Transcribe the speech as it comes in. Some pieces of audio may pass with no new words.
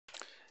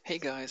Hey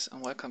guys,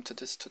 and welcome to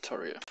this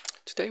tutorial.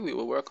 Today we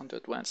will work on the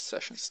advanced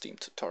sessions theme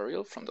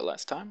tutorial from the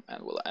last time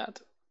and we'll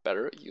add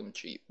better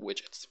Umg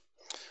widgets.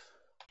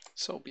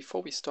 So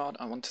before we start,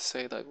 I want to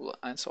say that I will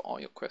answer all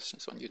your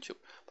questions on YouTube,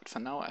 but for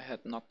now I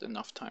had not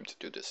enough time to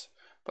do this,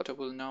 but I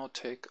will now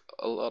take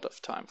a lot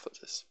of time for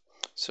this.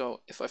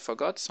 So if I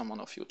forgot someone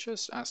of you,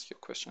 just ask your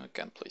question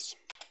again please.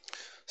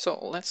 So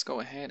let's go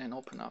ahead and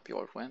open up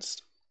your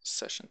advanced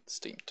sessions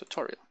theme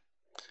tutorial.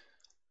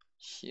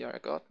 Here I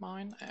got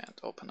mine and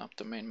open up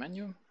the main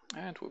menu,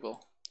 and we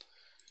will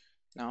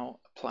now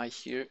apply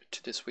here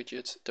to this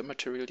widget the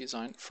material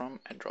design from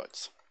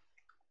Androids.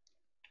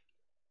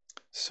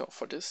 So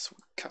for this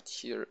we cut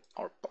here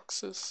our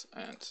boxes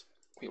and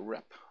we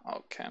wrap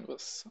our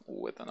canvas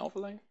with an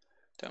overlay.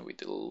 Then we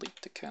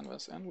delete the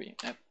canvas and we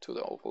add to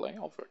the overlay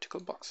our vertical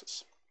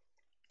boxes.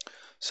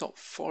 So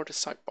for the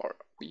sidebar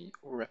we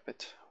wrap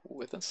it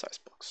with a size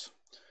box.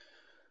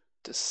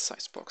 This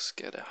size box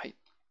get a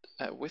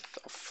width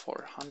of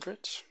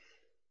 400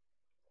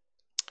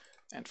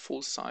 and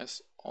full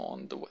size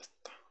on the width.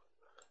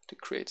 The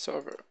create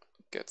server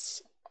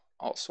gets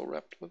also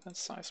wrapped within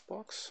size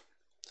box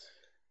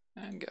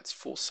and gets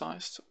full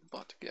sized,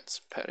 but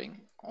gets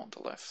padding on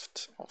the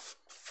left of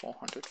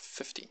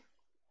 450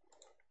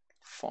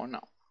 for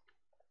now,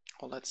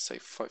 or let's say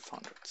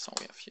 500, so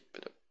we have here a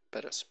bit of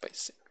better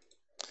spacing.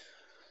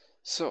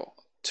 So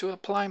to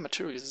apply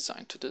material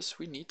design to this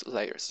we need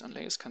layers, and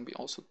layers can be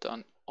also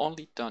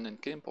only done in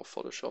GIMP or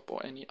Photoshop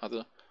or any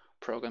other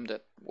program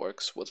that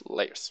works with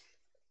layers.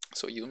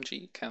 So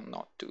Umg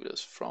cannot do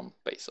this from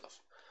base of.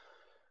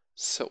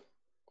 So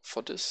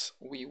for this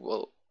we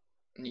will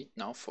need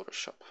now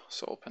Photoshop.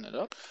 So open it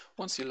up.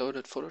 Once you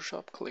loaded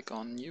Photoshop, click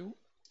on New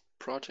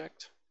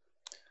Project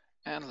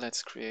and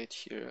let's create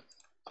here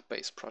a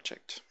base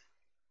project.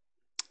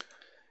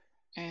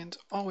 And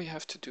all we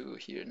have to do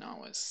here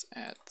now is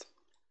add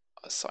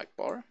a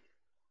sidebar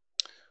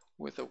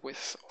with a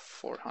width of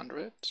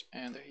 400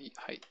 and a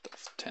height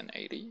of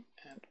 1080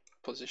 and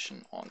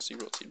position on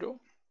 0, 0.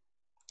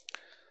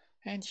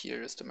 And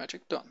here is the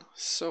magic done.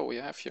 So we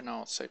have here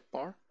now a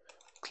sidebar,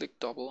 click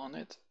double on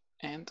it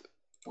and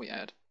we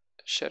add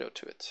shadow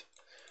to it.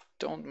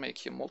 Don't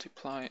make your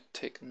multiply,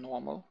 take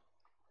normal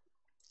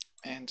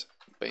and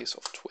base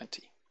of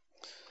 20.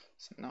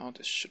 So now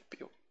this should be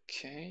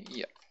okay.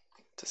 Yeah,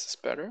 this is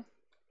better.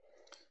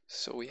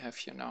 So we have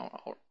here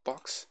now our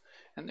box,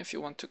 and if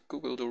you want to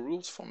Google the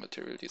rules for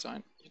material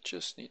design, you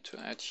just need to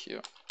add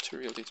here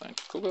material design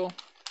to Google,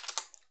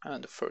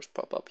 and the first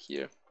pop-up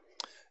here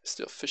is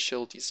the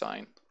official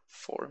design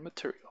for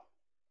material.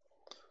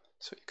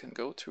 So you can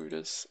go through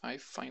this. I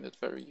find it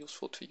very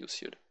useful to use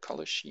here the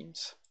color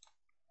schemes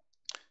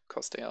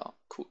because they are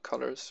cool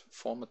colors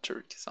for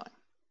material design.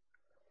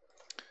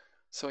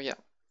 So yeah,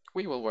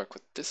 we will work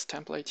with this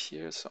template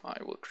here, so I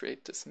will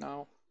create this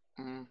now.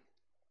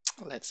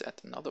 Let's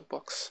add another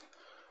box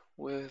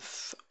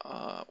with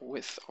a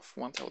width of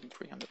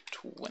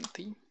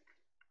 1320,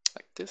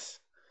 like this.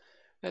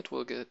 It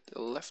will get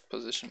a left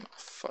position of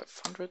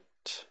 500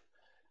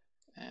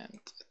 and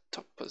a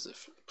top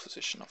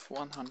position of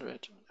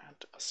 100 and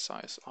a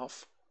size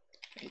of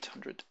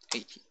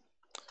 880.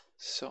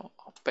 So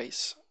our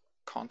base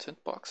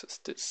content box is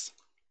this.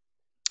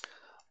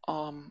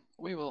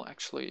 We will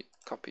actually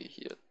copy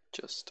here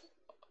just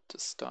the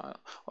style,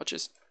 or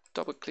just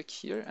double click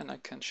here and I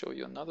can show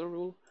you another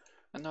rule.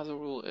 Another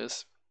rule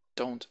is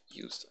don't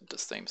use the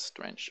same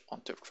strange on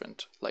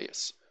different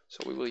layers. So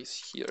we will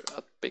use here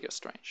a bigger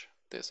strange.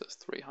 This is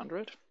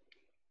 300.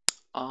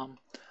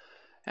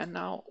 And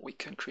now we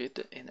can create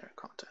the inner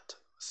content.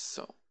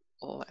 So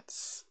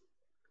let's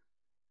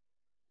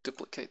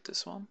duplicate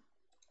this one.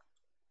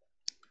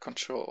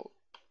 Control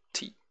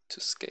T to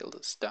scale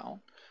this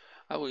down.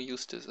 I will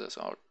use this as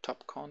our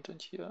top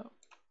content here.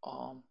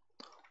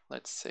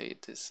 Let's say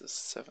this is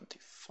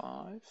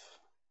 75.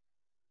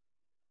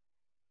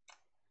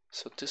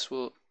 So this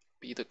will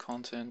be the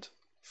content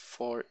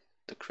for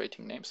the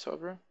creating name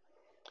server,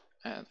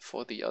 and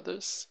for the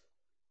others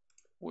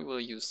we will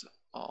use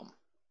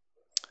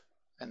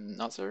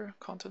another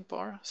content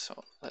bar.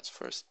 So let's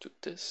first do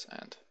this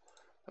and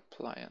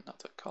apply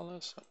another color,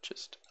 so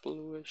just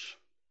bluish.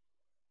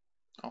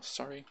 Oh,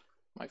 sorry,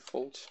 my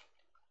fault.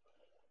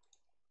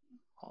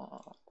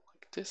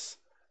 Like this.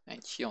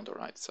 And here on the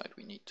right side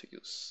we need to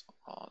use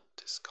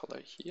this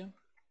color here.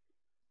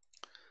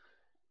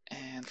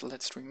 And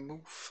let's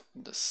remove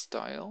the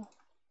style.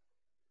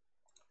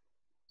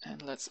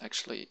 And let's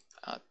actually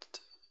add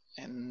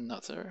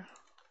another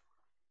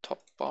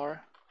top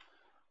bar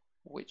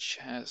which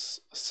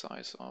has a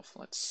size of,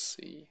 let's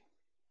see,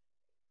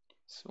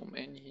 zoom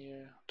in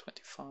here,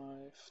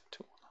 25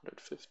 to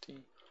 150,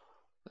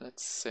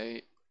 let's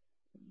say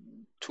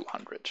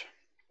 200.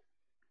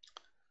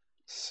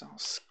 So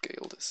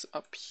scale this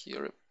up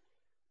here a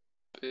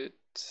bit.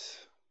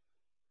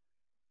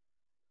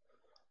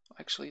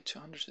 Actually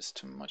 200 is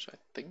too much, I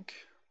think.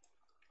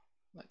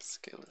 Let's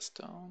scale this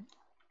down.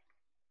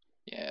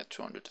 Yeah,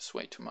 200 is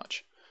way too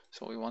much.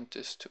 So we want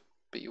this to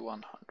be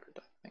 100,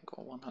 I think,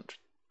 or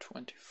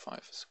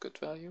 125 is a good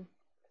value.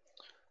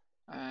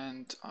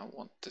 and I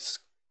want this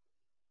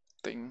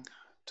thing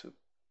to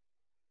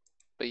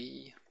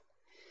be,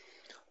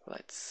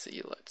 let's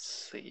see,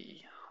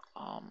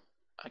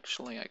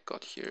 actually I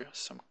got here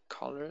some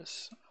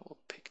colors. I will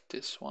pick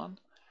this one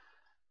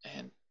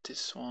and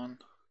this one.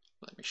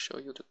 Let me show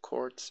you the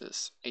chords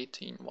is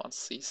 18,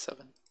 1C,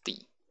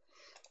 7D.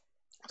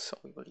 So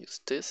we will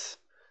use this,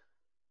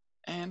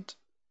 and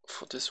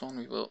for this one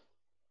we will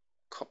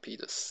copy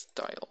the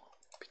style,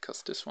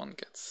 because this one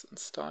gets in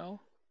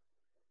style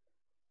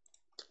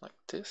like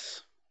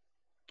this,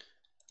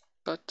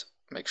 but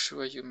make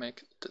sure you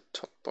make the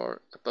top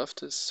bar above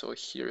this, so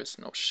here is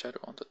no shadow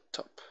on the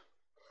top.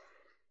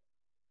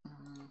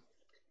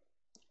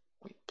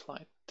 We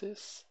applied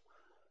this.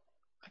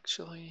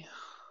 Actually,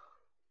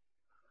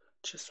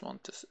 just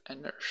want this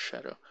inner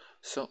shadow,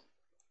 so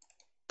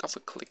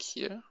double click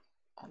here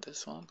on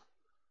this one,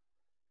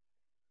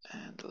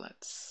 and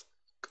let's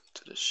go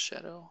to the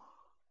shadow,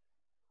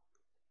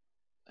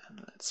 and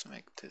let's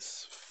make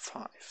this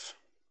 5.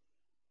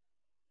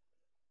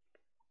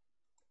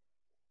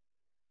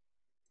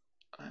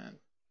 And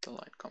the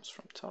light comes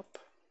from top.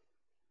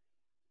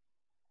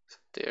 So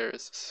there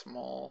is a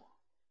small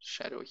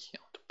shadow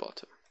here on the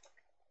bottom.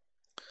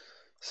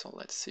 So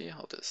let's see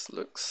how this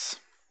looks.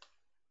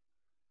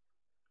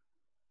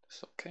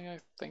 It's okay, I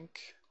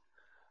think,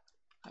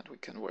 and we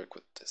can work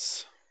with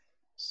this.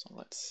 So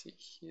let's see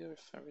here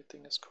if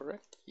everything is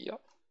correct.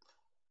 Yep.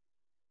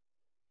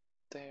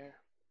 There,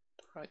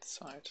 the right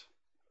side.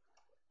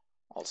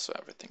 Also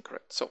everything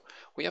correct. So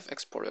we have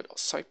exported our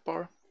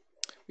sidebar.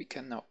 We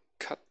can now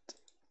cut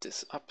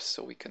this up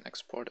so we can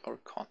export our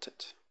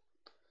content.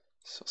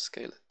 So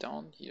scale it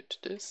down here to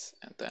this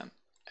and then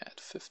add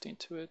 15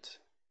 to it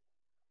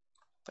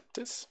like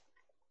this.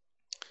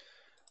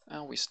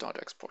 And we start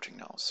exporting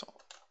now. So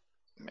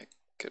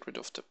get rid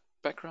of the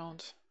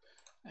background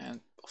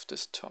and of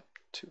this top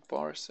 2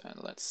 bars, and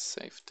let's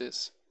save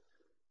this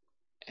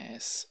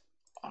as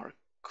our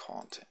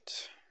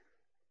content.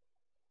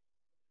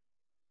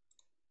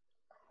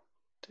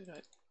 Did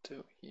I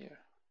do here?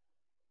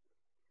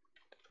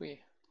 Did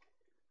we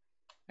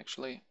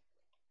actually?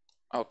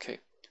 Okay.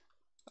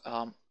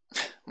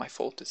 My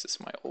fault. This is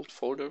my old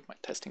folder, my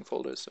testing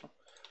folder. So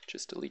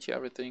just delete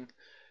everything,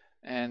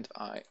 and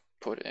I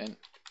put in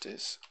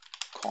this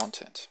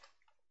content.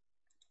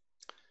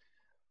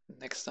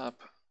 Next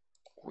up,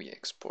 we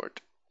export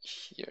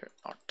here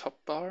our top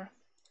bar.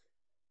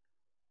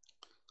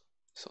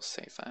 So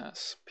save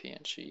as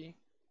PNG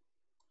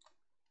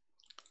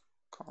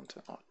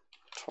content on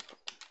top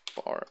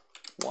bar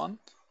 1.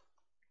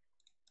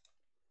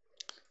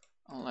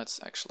 And let's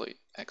actually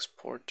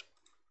export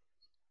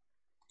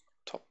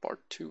top bar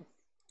 2.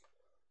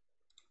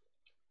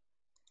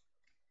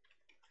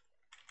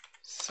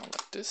 So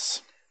like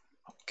this.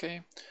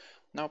 Okay.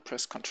 Now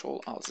press Ctrl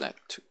Alt Z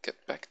to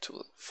get back to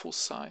the full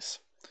size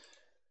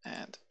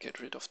and get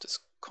rid of this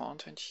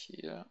content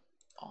here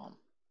on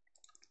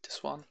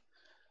this one.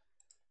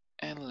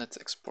 And let's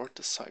export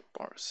the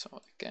sidebar.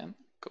 So again,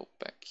 go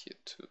back here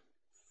to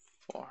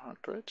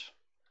 400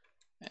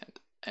 and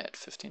add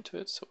 15 to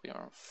it. So we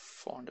are on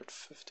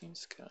 415,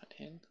 scale it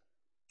in.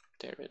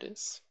 There it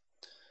is.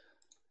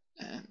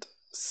 And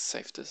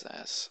save this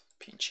as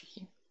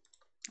PNG.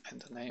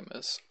 And the name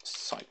is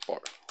sidebar,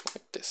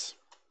 like this.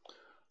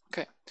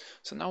 Okay,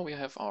 so now we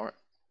have our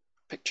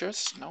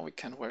pictures. Now we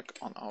can work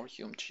on our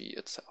UMG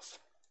itself.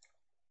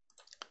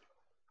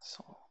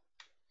 So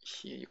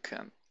here you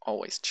can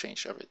always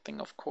change everything,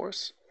 of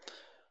course.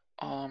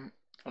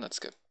 Let's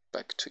get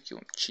back to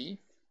UMG.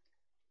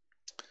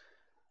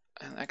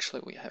 And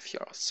actually we have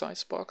here our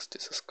size box.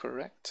 This is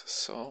correct.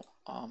 So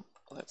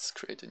let's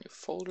create a new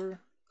folder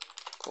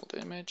called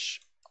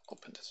image.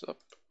 Open this up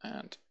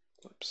and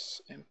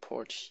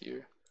import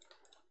here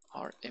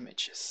our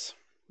images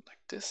like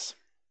this.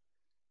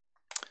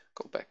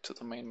 Go back to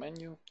the main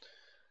menu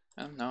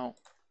and now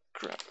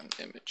grab an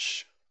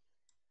image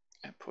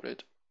and put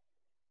it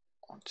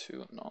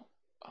onto,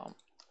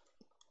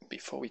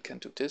 before we can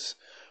do this,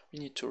 we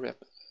need to wrap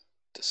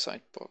the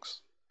side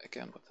box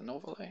again with an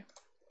overlay,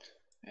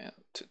 and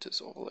to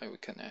this overlay we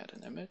can add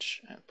an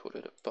image and put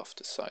it above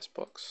the size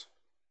box,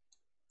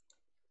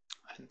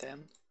 and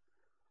then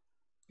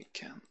we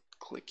can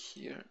click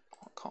here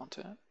on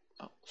content.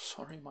 Oh,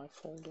 sorry, my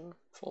folder,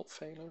 full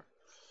failure.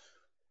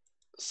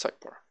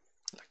 Sidebar,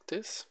 like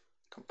this.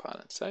 Compile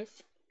and save.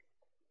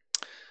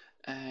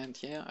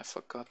 And yeah, I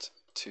forgot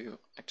to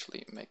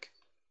actually make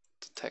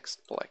the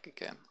text black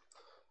again.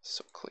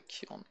 So click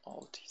here on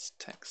all these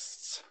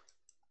texts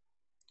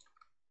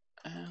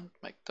and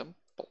make them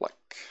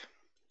black.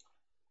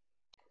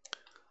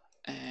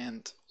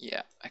 And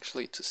yeah,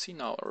 actually to see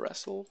now a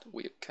result,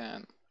 we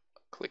can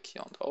click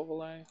here on the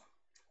overlay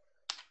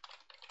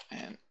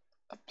and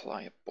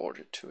apply a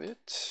border to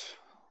it.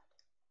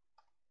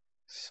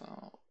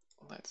 So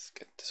let's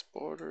get this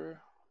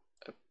border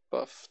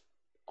above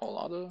all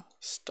other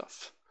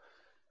stuff.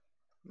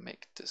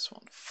 Make this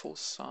one full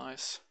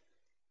size.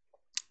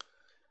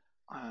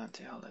 And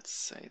yeah, let's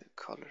say the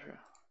color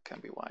can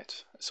be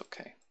white. It's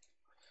okay.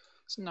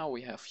 So now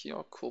we have here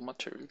a cool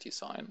material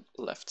design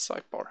left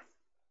sidebar.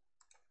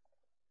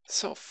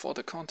 So for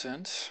the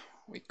content,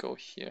 we go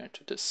here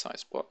to this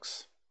size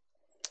box,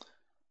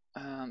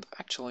 and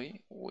actually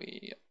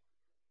we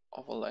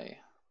overlay,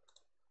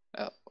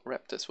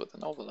 wrap this with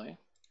an overlay,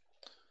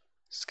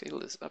 scale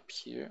this up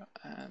here,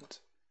 and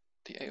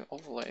the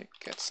overlay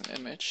gets an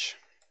image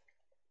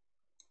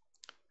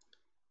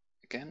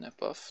again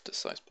above the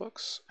size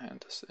box,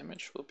 and this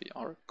image will be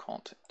our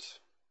content.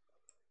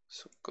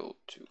 So go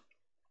to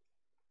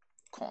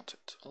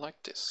content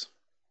like this,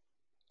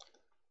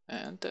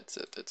 and that's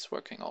it, it's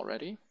working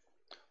already.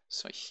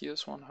 So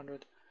here's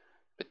 100,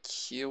 but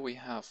here we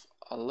have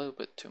a little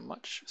bit too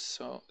much,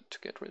 so to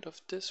get rid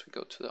of this we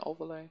go to the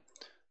overlay,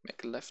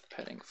 make left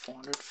padding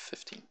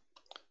 415.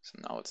 So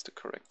now it's the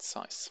correct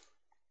size.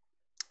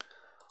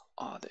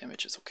 The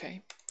image is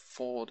okay.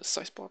 For the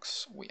size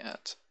box we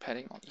add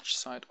padding on each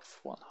side of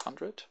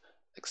 100,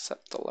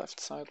 except the left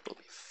side will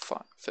be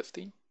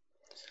 50,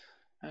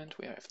 and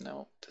we have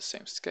now the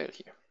same scale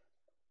here.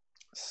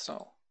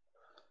 So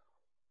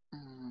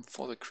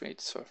for the create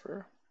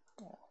server,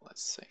 or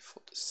let's say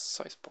for the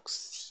size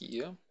box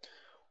here,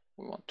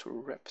 we want to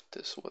wrap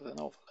this with an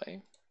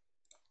overlay,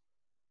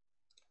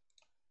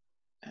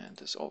 and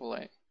this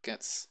overlay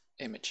gets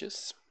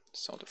images.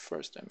 So the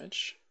first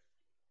image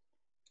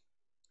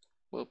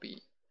will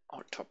be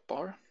our top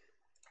bar,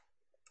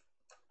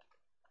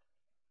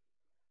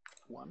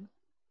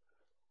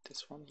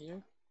 this one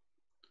here.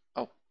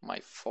 Oh, my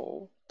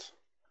fault.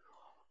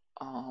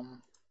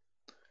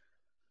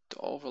 The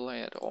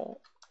overlay at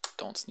all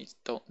don't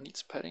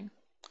needs padding,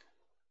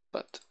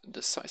 but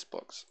the size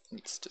box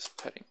needs this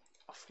padding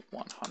of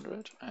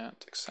 100 and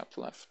except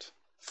left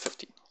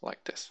 50,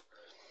 like this.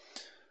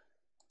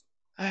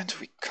 And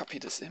we copy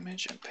this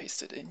image and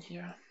paste it in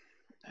here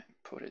and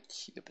put it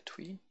here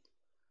between,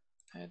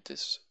 and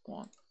this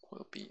one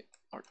will be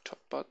our top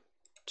bar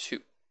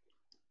 2.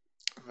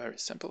 Very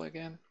simple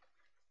again.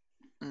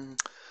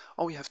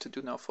 All we have to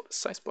do now for the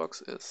size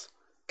box is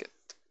get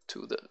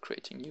to the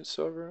creating new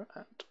server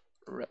and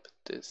wrap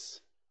this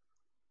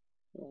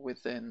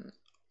within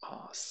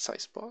a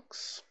size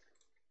box,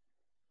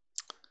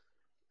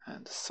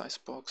 and the size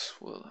box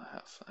will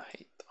have a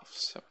height of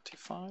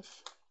 75,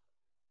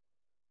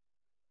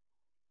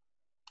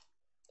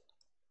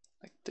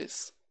 like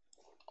this,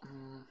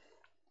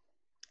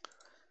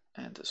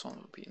 and this one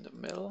will be in the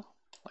middle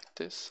like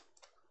this.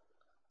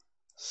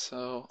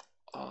 So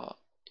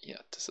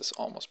yeah, this is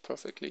almost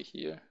perfectly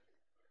here.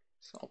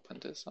 So open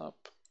this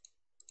up,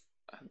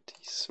 and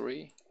these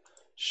three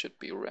should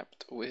be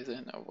wrapped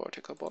within a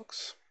vertical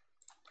box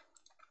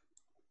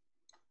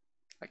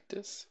like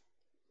this.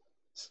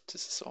 So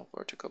this is our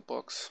vertical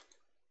box,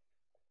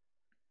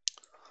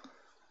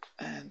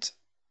 and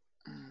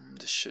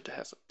this should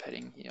have a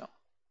padding here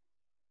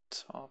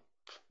top.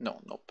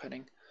 No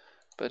padding,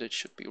 but it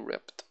should be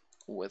wrapped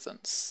within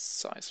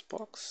size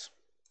box.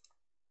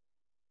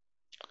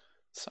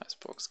 Size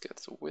box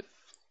gets a width.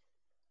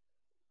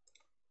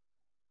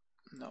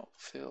 No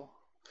fill.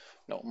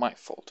 No, my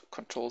fault.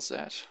 Control Z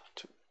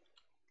to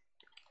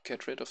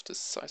get rid of this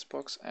size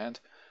box, and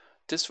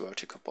this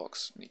vertical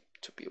box needs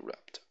to be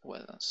wrapped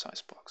within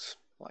size box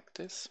like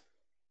this.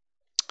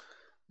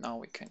 Now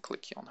we can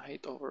click here on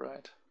height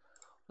override.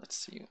 Let's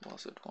see,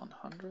 was it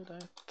 100? I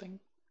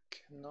think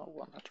no,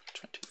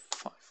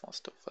 125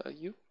 was the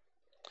value,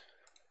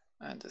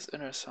 and this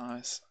inner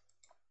size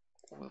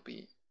will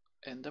be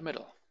in the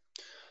middle.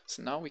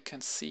 So now we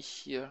can see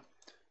here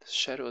the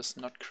shadow is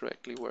not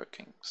correctly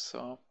working,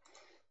 so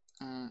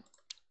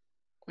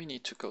we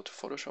need to go to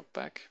Photoshop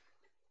back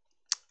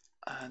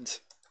and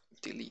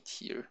delete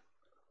here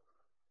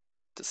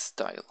the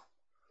style.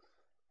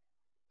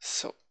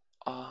 So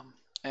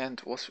and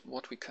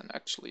what we can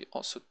actually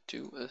also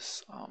do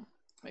is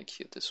make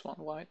here this one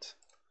white,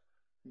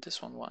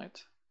 this one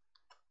white,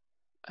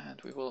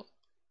 and we will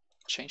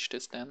change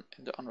this then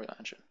in the Unreal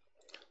Engine.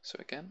 So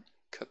again,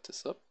 cut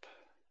this up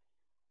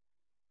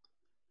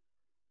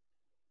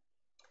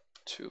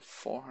to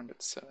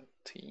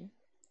 417.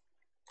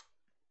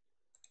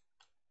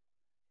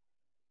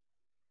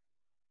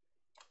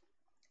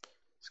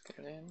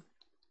 Scale in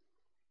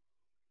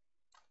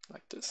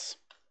like this,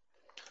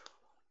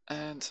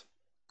 and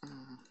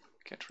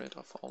get rid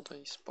of all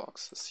these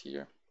boxes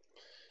here.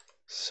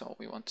 So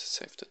we want to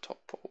save the top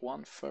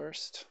one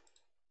first.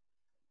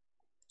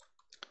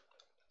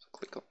 So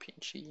click on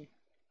PNG,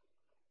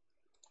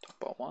 top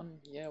bar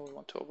 1, yeah, we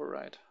want to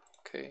override,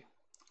 okay,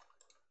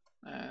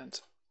 and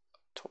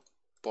top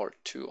bar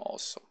 2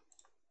 also.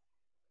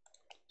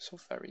 So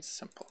very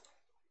simple.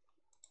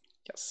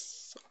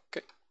 Yes,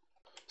 okay.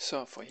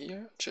 So for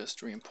here,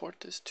 just re-import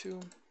this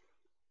too.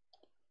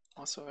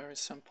 Also very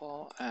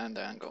simple, and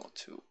then go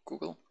to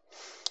Google,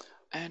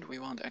 and we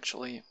want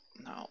actually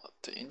now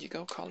the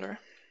indigo color.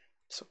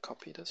 So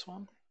copy this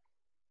one,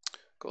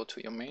 go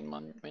to your main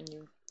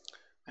menu,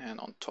 and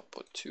on top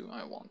of 2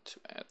 I want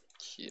to add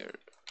here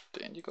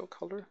the indigo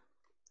color,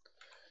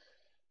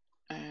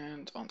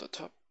 and on the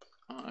top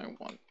I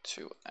want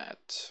to add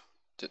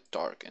the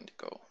dark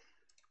indigo.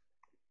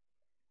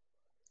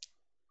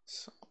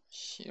 So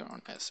here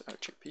on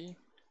sRGB,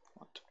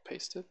 want to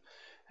paste it,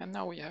 and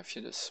now we have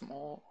here this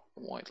small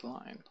white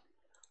line.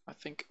 I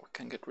think we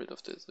can get rid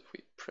of this if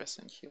we press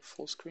in here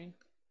full screen,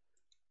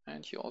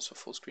 and here also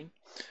full screen.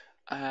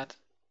 And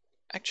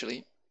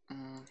actually,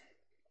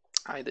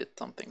 I did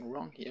something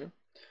wrong here.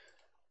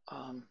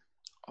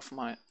 Of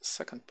my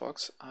second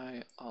box,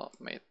 I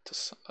made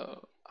this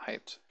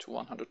height to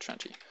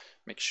 120.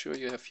 Make sure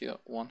you have here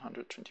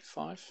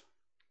 125,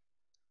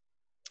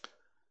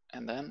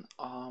 and then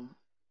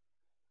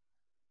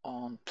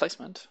on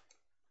placement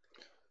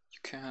you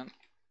can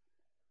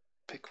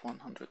pick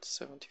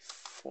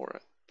 174, I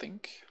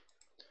think,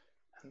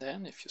 and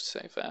then if you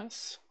save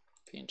as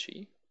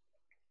PNG,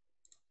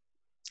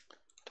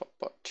 top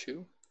part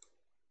 2,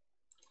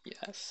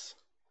 yes,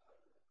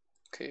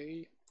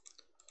 okay,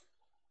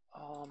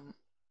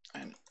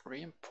 and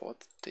re-import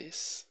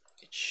this,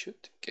 it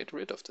should get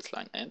rid of this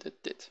line, and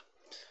it did.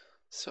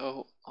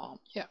 So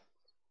yeah,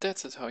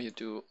 that's it how you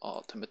do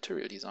the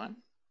material design,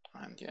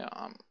 and yeah,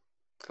 I'm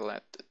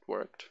glad it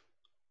worked.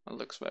 It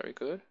looks very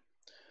good.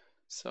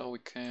 So we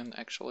can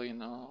actually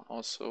now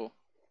also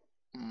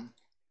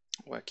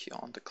work here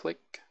on the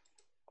click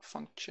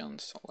function.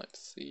 So let's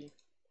see.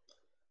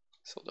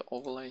 So the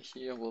overlay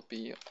here will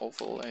be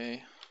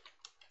overlay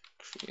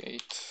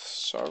create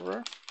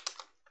server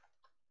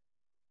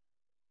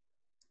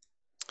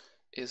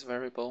is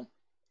variable,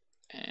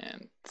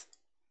 and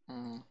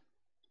on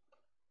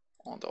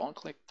the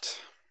onClicked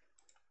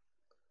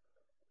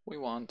we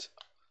want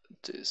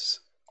this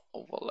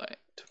overlay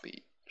to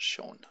be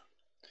shown,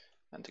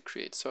 and the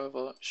create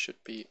server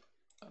should be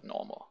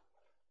normal.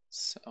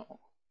 So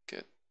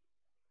get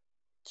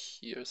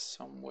here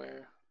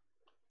somewhere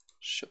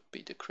should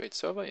be the create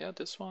server. Yeah,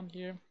 this one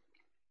here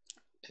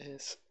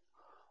is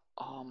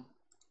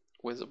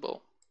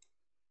visible,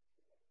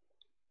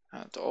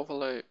 and the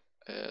overlay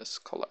is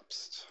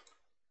collapsed.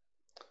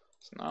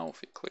 So now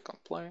if we click on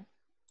play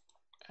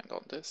and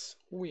on this,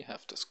 we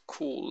have this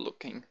cool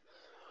looking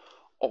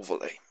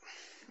overlay.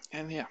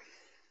 And yeah,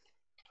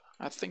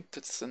 I think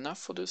that's enough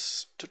for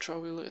this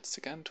tutorial. It's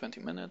again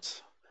 20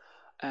 minutes,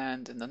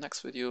 and in the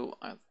next video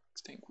I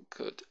think we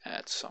could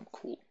add some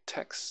cool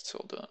text,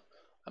 so the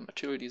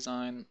material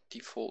design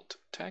default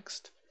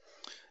text,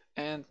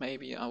 and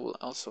maybe I will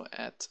also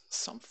add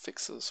some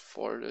fixes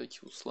for the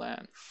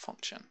useLAN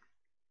function.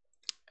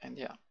 And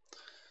yeah,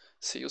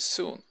 see you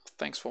soon.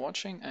 Thanks for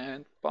watching,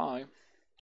 and bye.